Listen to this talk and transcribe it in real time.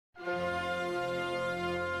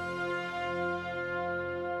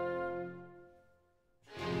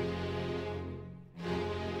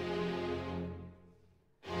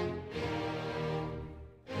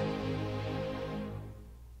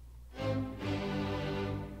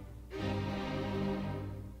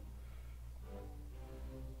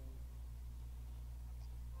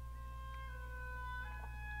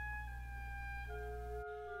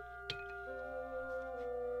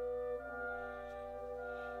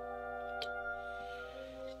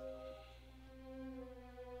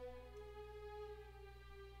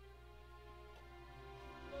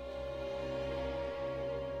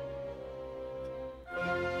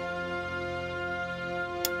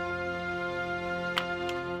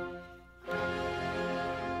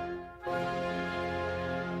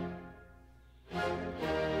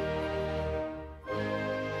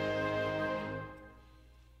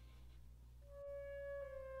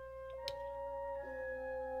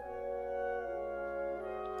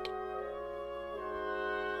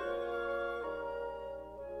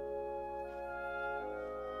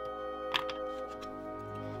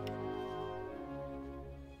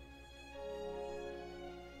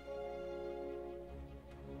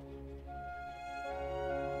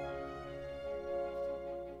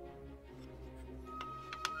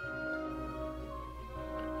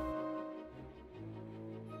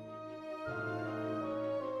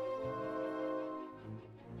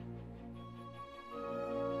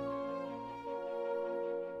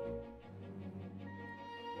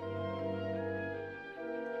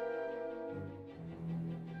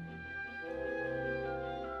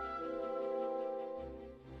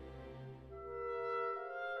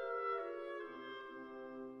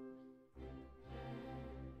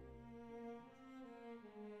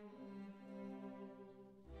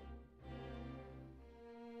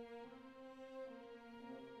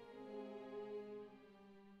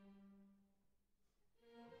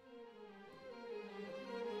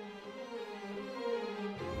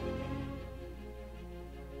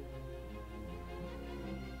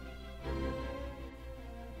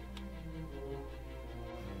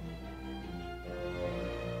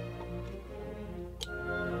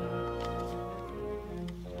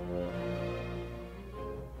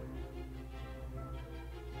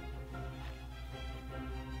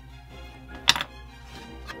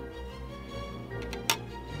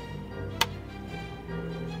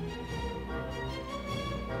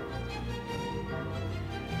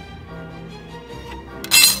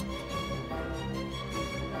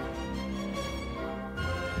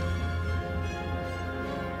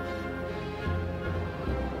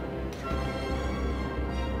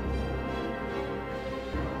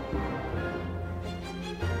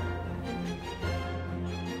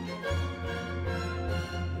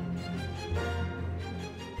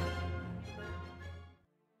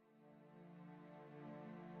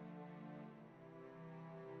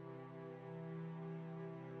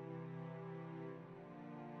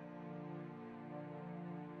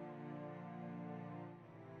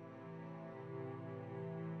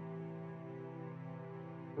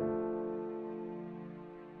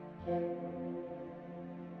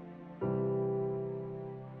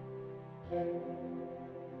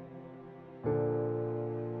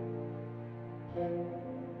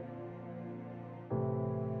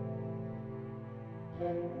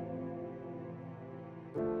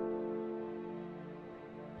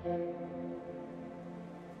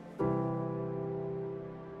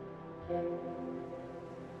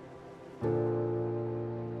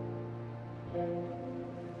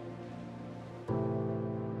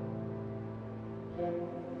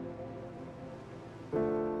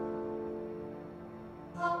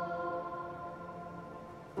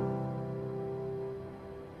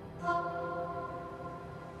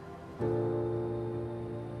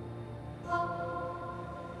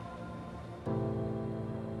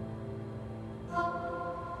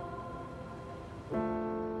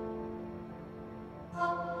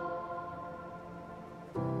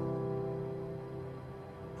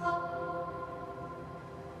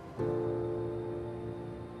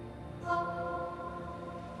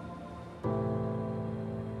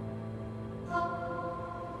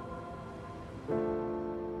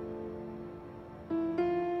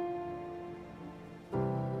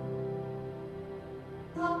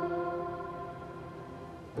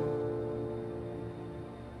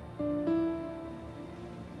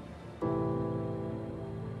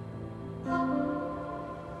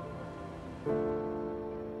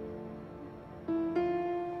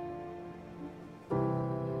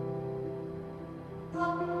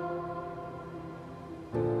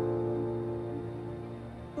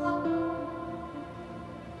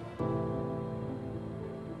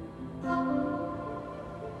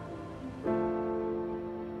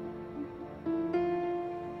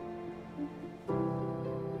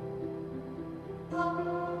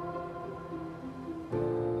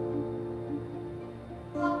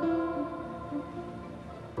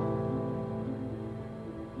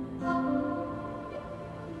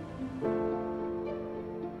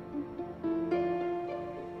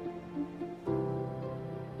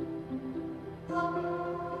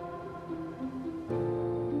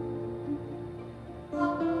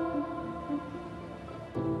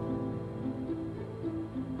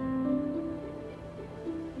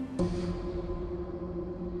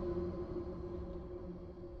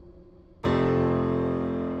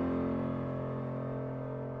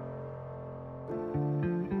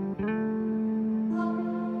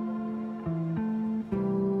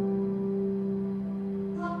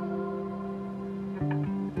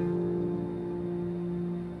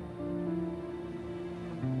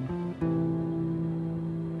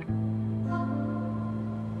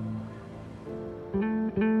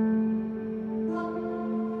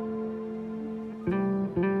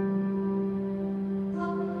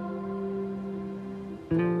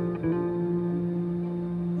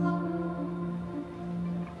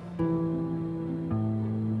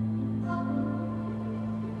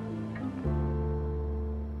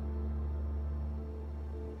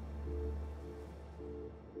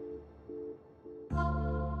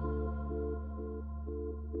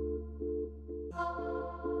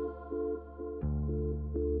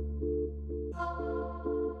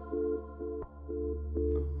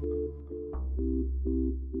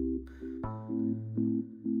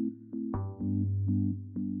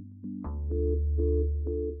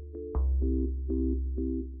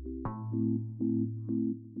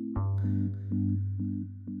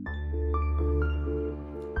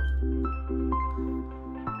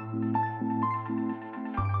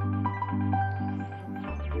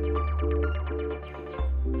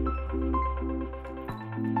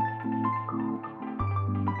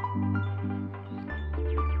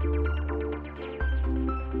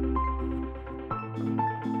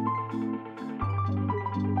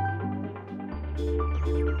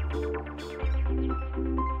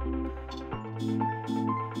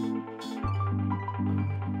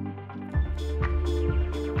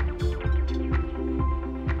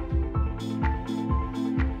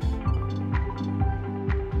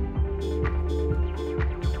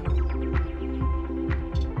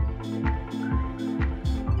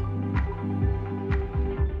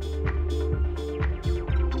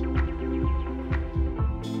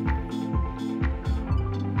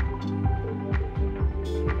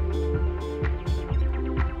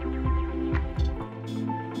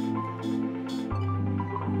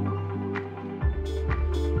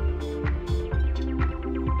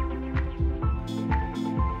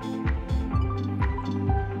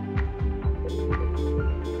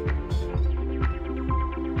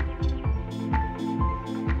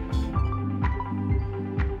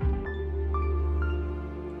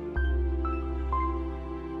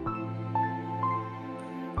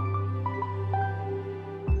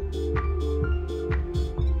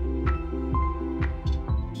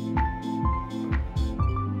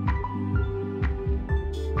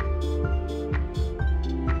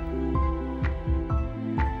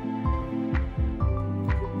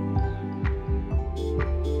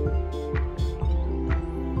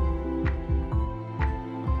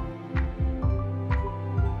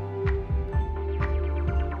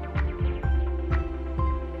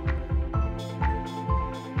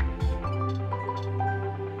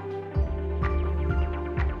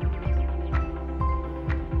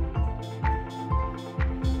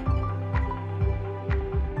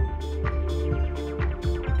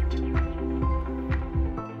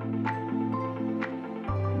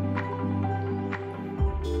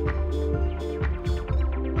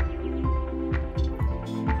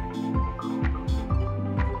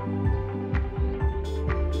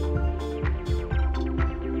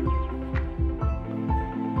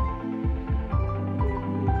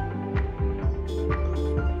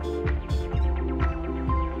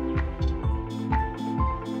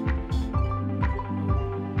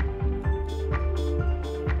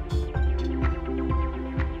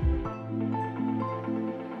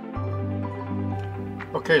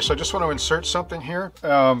Okay, so I just want to insert something here.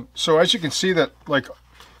 So as you can see that, like,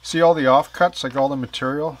 see all the offcuts, like all the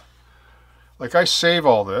material? Like I save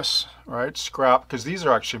all this, right? Scrap, because these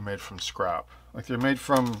are actually made from scrap. Like they're made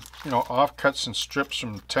from, you know, offcuts and strips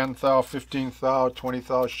from 10 thou, 15 thou, 20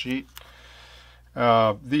 thou sheet.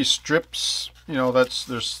 These strips, you know,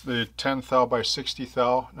 there's the 10 thou by 60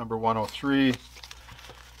 thou, number 103.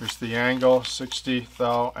 There's the angle, 60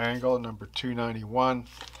 thou angle, number 291.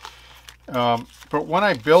 But when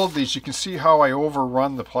I build these, you can see how I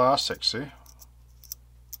overrun the plastic, see?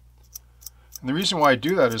 And the reason why I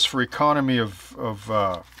do that is for economy of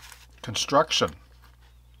construction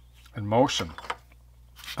and motion,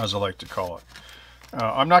 as I like to call it.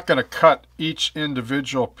 I'm not going to cut each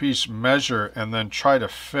individual piece, measure, and then try to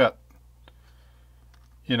fit.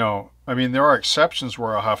 You know, I mean, there are exceptions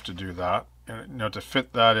where I'll have to do that, you know, to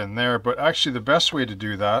fit that in there. But actually, the best way to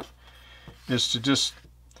do that is to just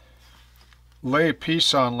lay a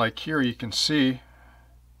piece on, like here you can see,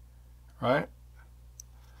 right?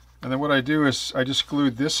 And then what I do is I just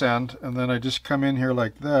glued this end, and then I just come in here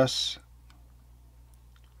like this,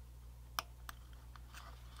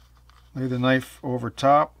 lay the knife over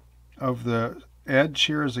top of the edge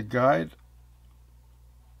here as a guide,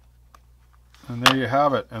 and there you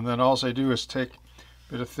have it. And then all I do is take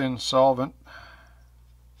a bit of thin solvent,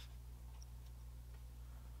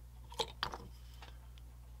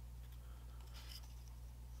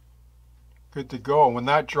 good to go. And when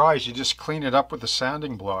that dries, you just clean it up with a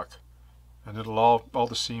sanding block, and it'll all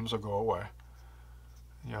the seams will go away.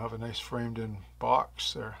 You have a nice framed in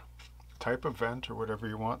box there, type of vent or whatever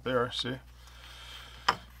you want there, see?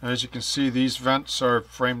 And as you can see, these vents are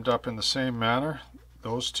framed up in the same manner.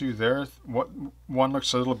 Those two there, one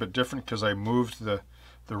looks a little bit different because I moved the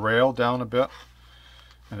rail down a bit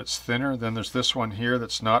and it's thinner. Then there's this one here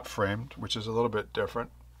that's not framed, which is a little bit different.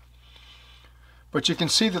 But you can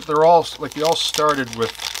see that they're all, like, they all started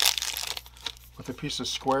with a piece of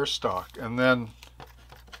square stock, and then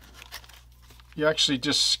you actually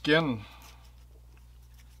just skin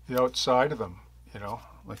the outside of them, you know,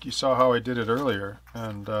 like you saw how I did it earlier,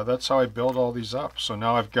 and that's how I build all these up. So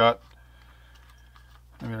now I've got,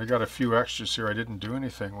 I mean, I got a few extras here I didn't do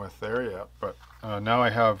anything with there yet, but now I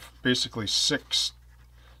have basically 6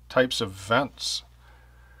 types of vents.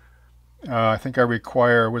 I think I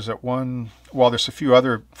require, was it one, well, there's a few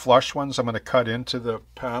other flush ones I'm going to cut into the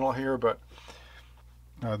panel here, but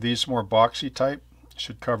these more boxy type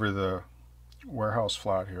should cover the warehouse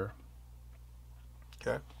flat here.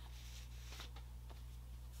 Okay.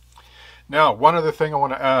 Now, one other thing I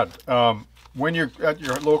want to add. When you're at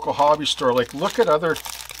your local hobby store, like, look at other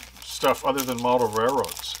stuff other than model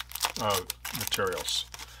railroads materials.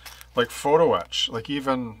 Like photo etch, like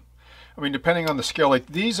even, I mean, depending on the scale, like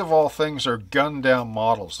these of all things are gunned down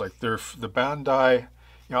models. Like they're the Bandai,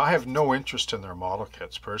 you know, I have no interest in their model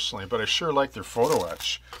kits personally, but I sure like their photo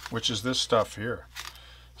etch, which is this stuff here.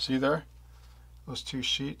 See there? Those 2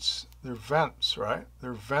 sheets, they're vents, right?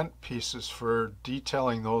 They're vent pieces for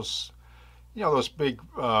detailing those, you know, those big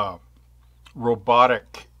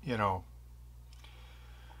robotic, you know,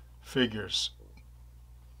 figures.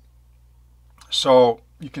 So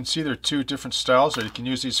you can see there are 2 different styles there. You can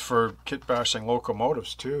use these for kit bashing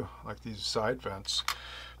locomotives too, like these side vents.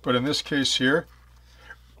 But in this case here,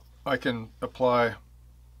 I can apply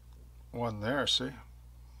one there, see?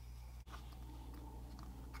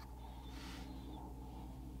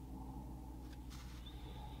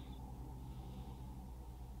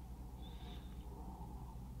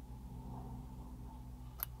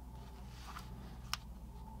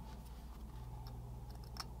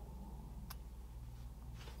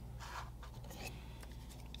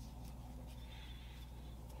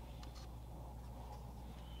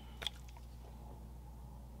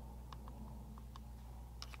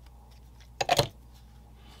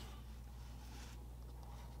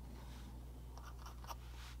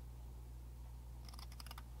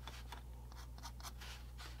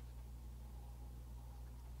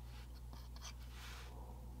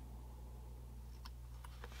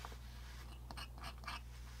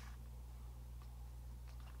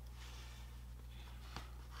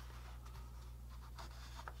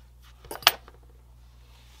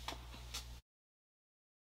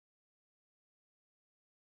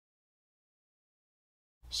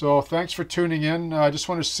 So thanks for tuning in. I just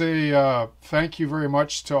want to say thank you very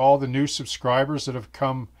much to all the new subscribers that have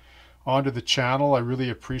come onto the channel. I really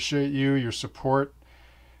appreciate you. Your support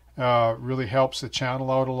really helps the channel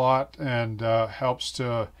out a lot, and helps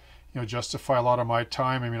to, you know, justify a lot of my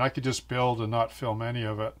time. I mean, I could just build and not film any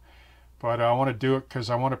of it, but I want to do it because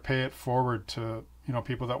I want to pay it forward to, you know,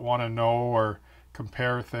 people that want to know or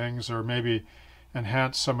compare things, or maybe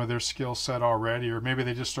enhance some of their skill set already, or maybe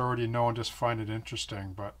they just already know and just find it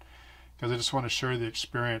interesting, but because I just want to share the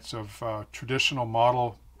experience of traditional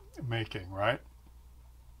model making, right?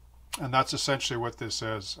 And that's essentially what this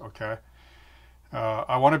is, okay?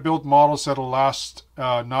 I want to build models that'll last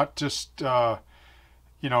not just,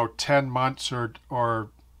 10 months or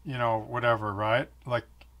whatever, right? Like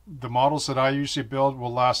the models that I usually build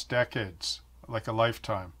will last decades, like a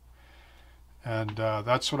lifetime. And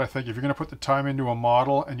that's what I think. If you're going to put the time into a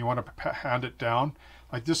model and you want to hand it down,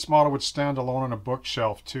 like this model would stand alone on a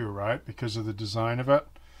bookshelf too, right? Because of the design of it.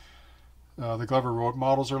 The Glover Road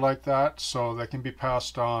models are like that, so they can be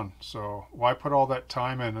passed on. So why put all that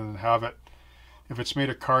time in and have it, if it's made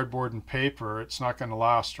of cardboard and paper, it's not going to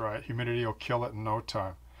last, right? Humidity will kill it in no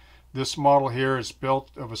time. This model here is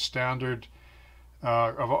built of a standard,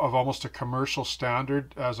 of almost a commercial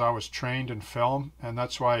standard, as I was trained in film, and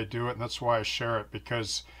that's why I do it, and that's why I share it,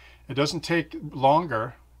 because it doesn't take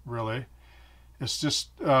longer, really. It's just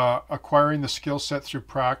acquiring the skill set through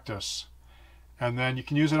practice, and then you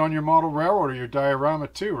can use it on your model railroad or your diorama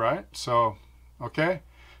too, right? So, okay.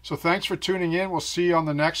 So thanks for tuning in. We'll see you on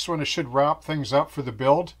the next one. It should wrap things up for the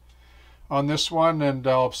build on this one, and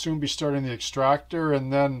I'll soon be starting the extractor,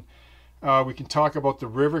 and then we can talk about the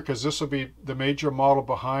river, because this will be the major model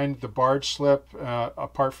behind the barge slip,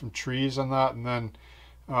 apart from trees and that. And then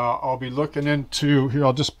I'll be looking into, here,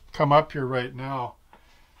 I'll just come up here right now,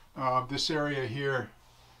 this area here,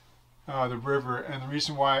 the river. And the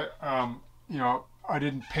reason why, I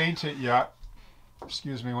didn't paint it yet,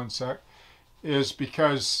 excuse me one sec, is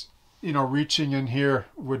because, reaching in here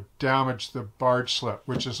would damage the barge slip,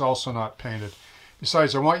 which is also not painted.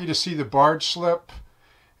 Besides, I want you to see the barge slip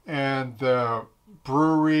and the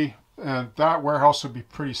brewery, and that warehouse would be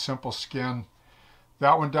pretty simple skin.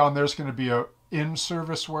 That one down there is going to be a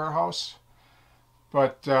in-service warehouse,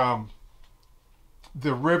 but the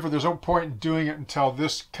river, there's no point in doing it until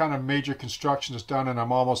this kind of major construction is done and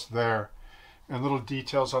I'm almost there, and little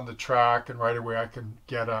details on the track and right away I can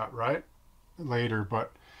get at right later.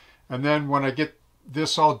 But and then when I get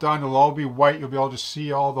this all done, it'll all be white. You'll be able to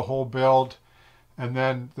see all the whole build. And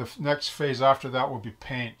then the next phase after that will be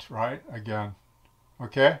paint, right? Again.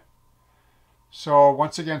 Okay? So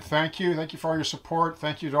once again, thank you. Thank you for all your support.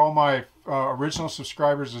 Thank you to all my original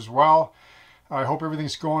subscribers as well. I hope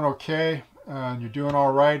everything's going okay and you're doing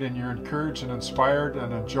all right and you're encouraged and inspired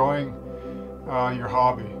and enjoying your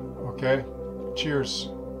hobby. Okay? Cheers.